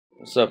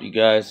What's up, you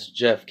guys?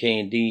 Jeff K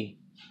and D.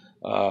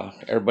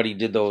 Everybody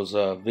did those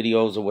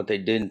videos of what they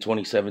did in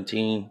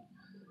 2017.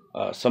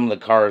 Some of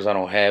the cars I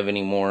don't have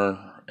anymore,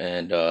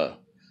 and I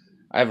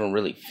haven't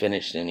really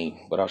finished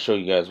any. But I'll show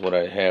you guys what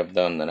I have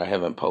done that I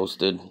haven't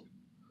posted.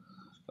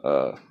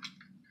 Uh,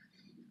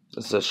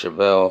 this is a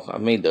Chevelle. I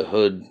made the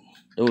hood.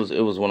 It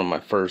was one of my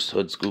first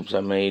hood scoops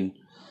I made.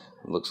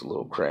 It looks a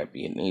little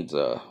crappy. It needs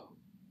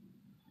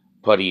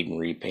puttied and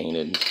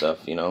repainted and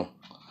stuff, you know.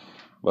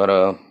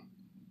 But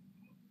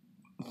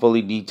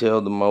fully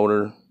detailed the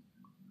motor.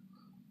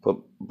 Put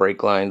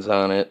brake lines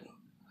on it.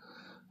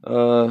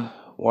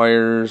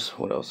 Wires.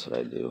 What else did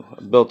I do?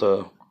 I built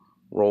a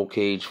roll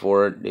cage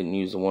for it. Didn't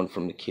use the one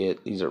from the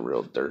kit. These are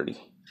real dirty.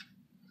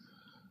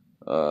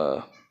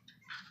 I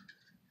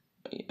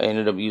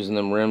ended up using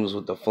them rims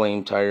with the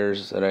flame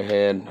tires that I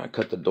had. I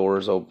cut the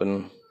doors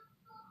open.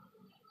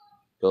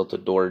 Built the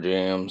door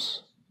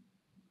jams.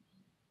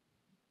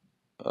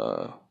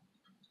 What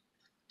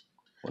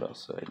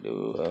else did I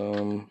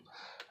do?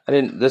 I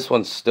didn't. This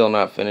one's still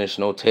not finished.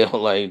 No tail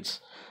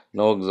lights.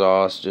 No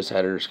exhaust, just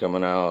headers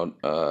coming out.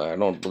 I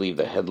don't believe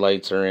the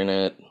headlights are in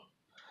it.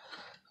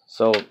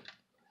 So,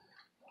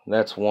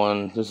 that's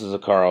one. This is a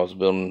car I was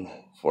building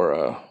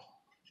for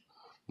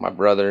my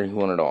brother. He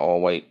wanted an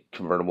all-white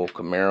convertible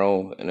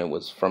Camaro, and it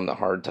was from the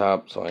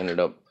hardtop, so I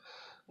ended up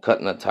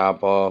cutting the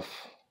top off.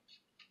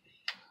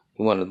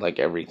 He wanted, like,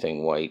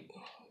 everything white.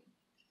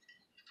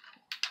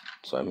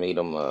 So I made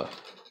him, I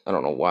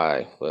don't know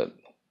why, but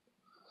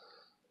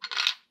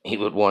he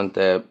would want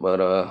that.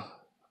 But,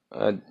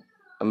 I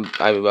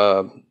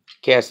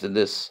casted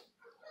this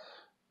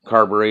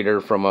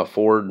carburetor from a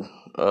Ford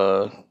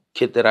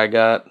kit that I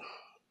got.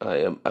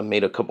 I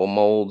made a couple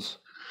molds.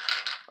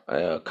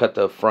 I cut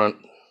the front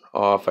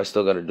off. I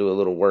still got to do a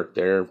little work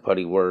there,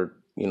 putty work,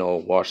 you know,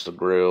 wash the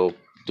grill,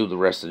 do the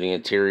rest of the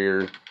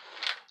interior.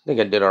 I think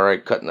I did all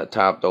right cutting the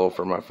top, though,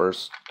 for my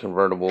first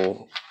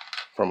convertible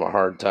from a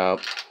hard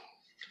top.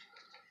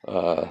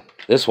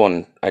 This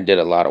one, I did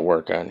a lot of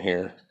work on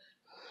here.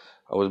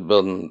 I was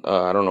building,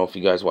 I don't know if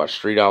you guys watch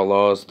Street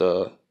Outlaws,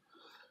 the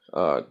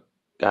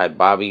guy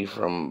Bobby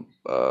from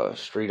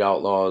Street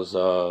Outlaws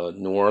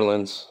New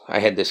Orleans. I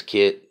had this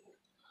kit,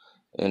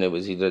 and it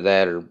was either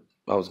that or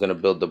I was going to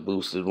build the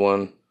boosted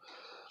one.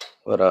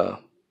 But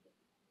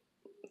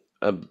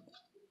I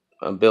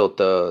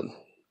built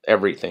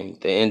everything.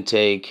 The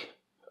intake,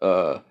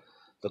 the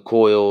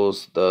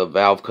coils, the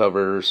valve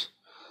covers,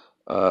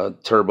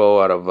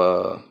 turbo out of,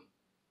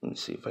 let me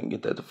see if I can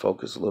get that to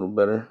focus a little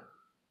better.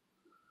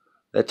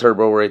 That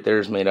turbo right there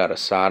is made out of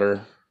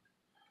solder.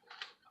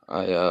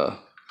 Let's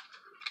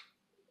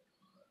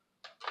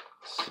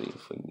see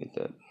if we can get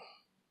that.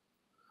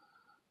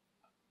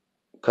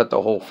 Cut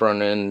the whole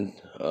front end,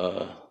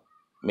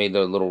 made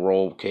the little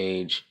roll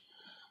cage,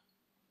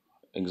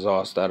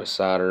 exhaust out of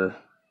solder.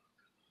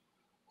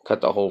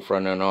 Cut the whole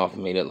front end off,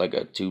 made it like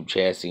a tube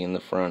chassis in the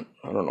front.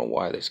 I don't know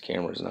why this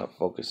camera's not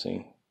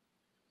focusing.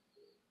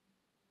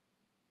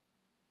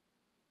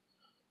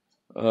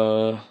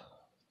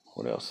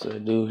 What else did I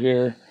do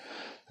here?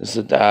 This is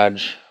a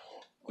Dodge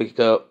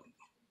pickup.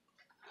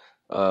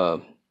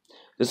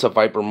 This is a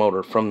Viper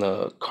motor from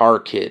the car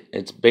kit.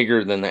 It's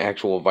bigger than the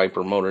actual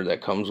Viper motor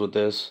that comes with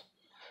this.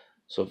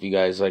 So if you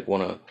guys like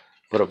want to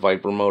put a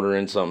Viper motor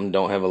in something,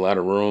 don't have a lot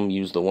of room,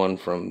 use the one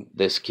from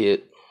this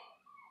kit.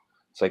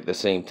 It's like the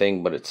same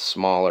thing, but it's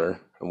smaller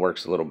and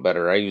works a little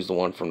better. I used the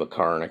one from the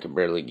car and I could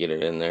barely get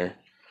it in there.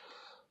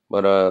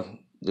 But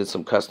did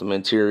some custom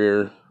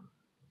interior.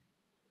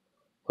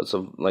 Put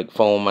some like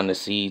foam on the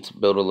seats,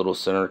 built a little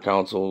center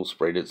console,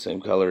 sprayed it the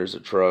same color as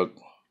the truck.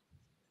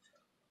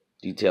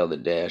 Detailed the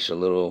dash a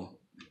little.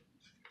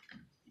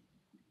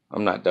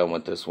 I'm not done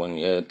with this one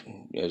yet.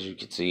 As you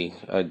can see,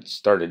 I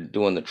started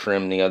doing the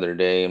trim the other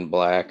day in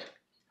black.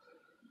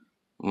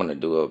 I'm gonna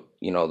do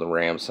the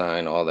Ram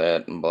sign, all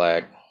that in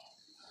black.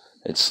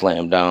 It's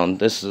slammed down.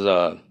 This is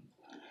a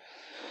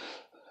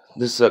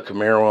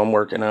Camaro I'm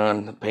working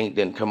on. The paint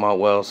didn't come out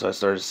well, so I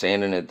started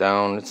sanding it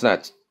down.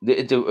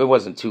 It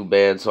wasn't too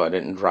bad, so I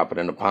didn't drop it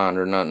in a pond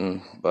or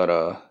nothing.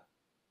 But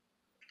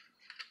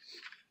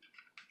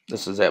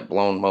this is that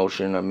blown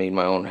motion. I made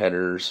my own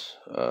headers.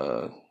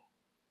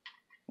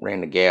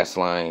 Ran the gas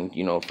line,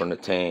 from the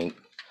tank.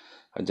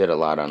 I did a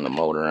lot on the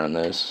motor on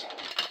this.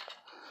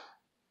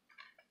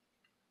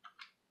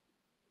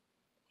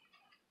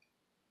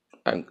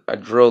 I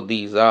drilled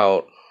these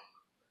out,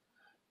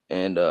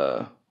 and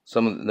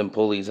some of them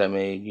pulleys I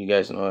made, you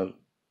guys know I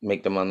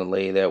make them on the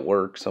lathe at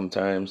work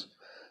sometimes.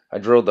 I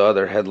drilled the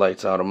other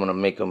headlights out. I'm going to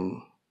make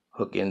them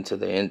hook into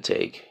the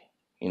intake,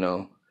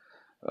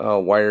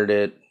 wired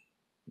it,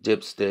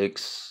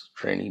 dipsticks,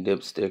 tranny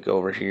dipstick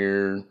over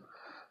here.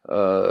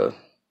 Got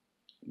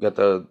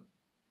the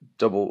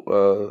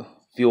double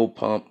fuel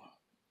pump,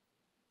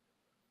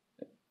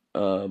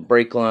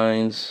 brake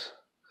lines.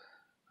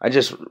 I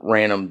just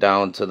ran them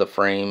down to the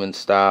frame and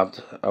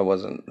stopped. I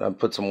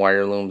put some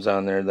wire looms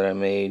on there that I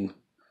made.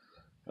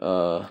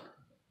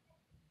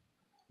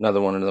 Another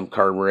one of them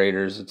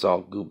carburetors. It's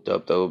all gooped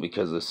up though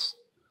because this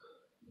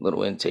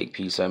little intake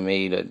piece I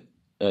made,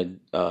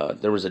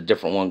 there was a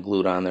different one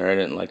glued on there. I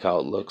didn't like how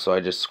it looked, so I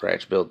just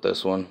scratch built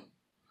this one.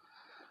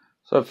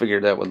 So I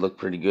figured that would look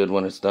pretty good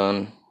when it's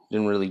done.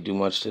 Didn't really do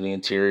much to the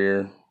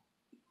interior.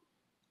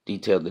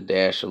 Detailed the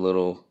dash a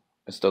little.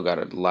 I still got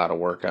a lot of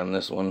work on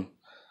this one.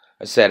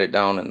 I sat it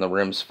down and the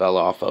rims fell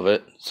off of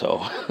it,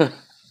 so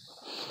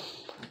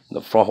the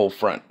whole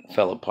front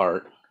fell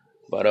apart.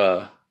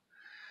 But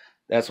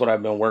that's what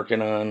I've been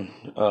working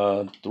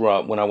on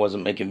throughout when I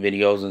wasn't making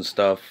videos and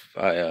stuff.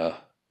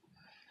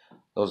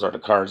 Those are the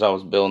cars I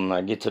was building.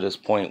 I get to this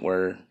point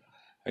where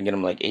I get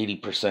them like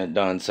 80%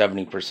 done,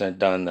 70%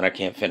 done, then I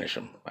can't finish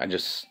them. I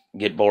just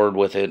get bored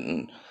with it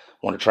and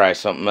want to try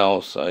something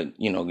else. I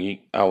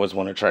always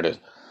want to try to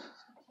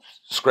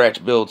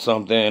scratch build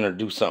something or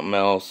do something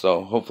else.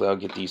 So hopefully I'll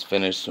get these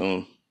finished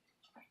soon.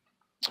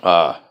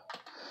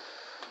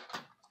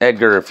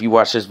 Edgar, if you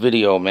watch this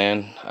video,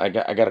 man, I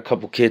got a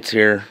couple kits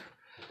here.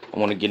 I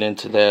want to get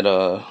into that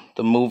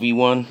the movie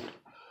one,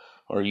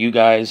 or you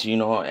guys,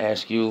 I'll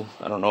ask you.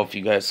 I don't know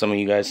if some of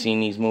you guys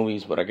seen these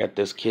movies, but I got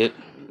this kit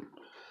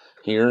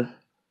here.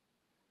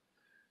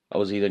 I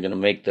was either gonna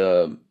make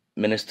the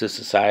Menace to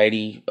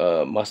Society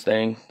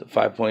Mustang, the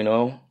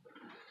 5.0.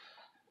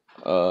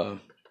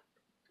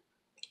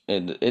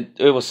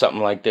 It was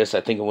something like this.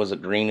 I think it was a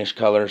greenish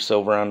color,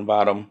 silver on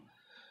bottom,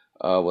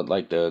 with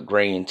like the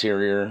gray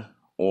interior.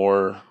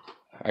 Or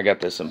I got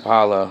this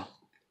Impala,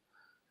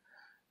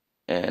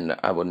 and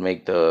I would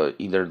make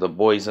either the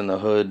Boys in the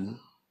Hood.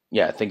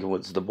 Yeah, I think it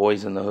was the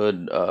Boys in the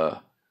Hood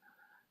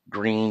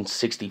green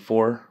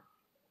 64.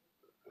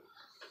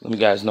 Let me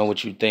guys know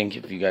what you think,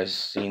 if you guys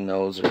seen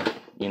those, or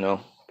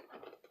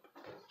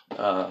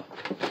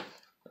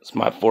it's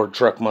my Ford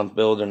truck month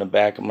build in the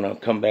back. I'm gonna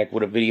come back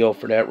with a video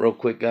for that real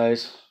quick,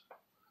 guys.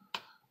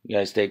 You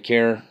guys take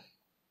care.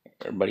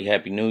 Everybody,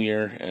 Happy New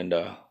Year, and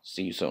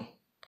see you soon.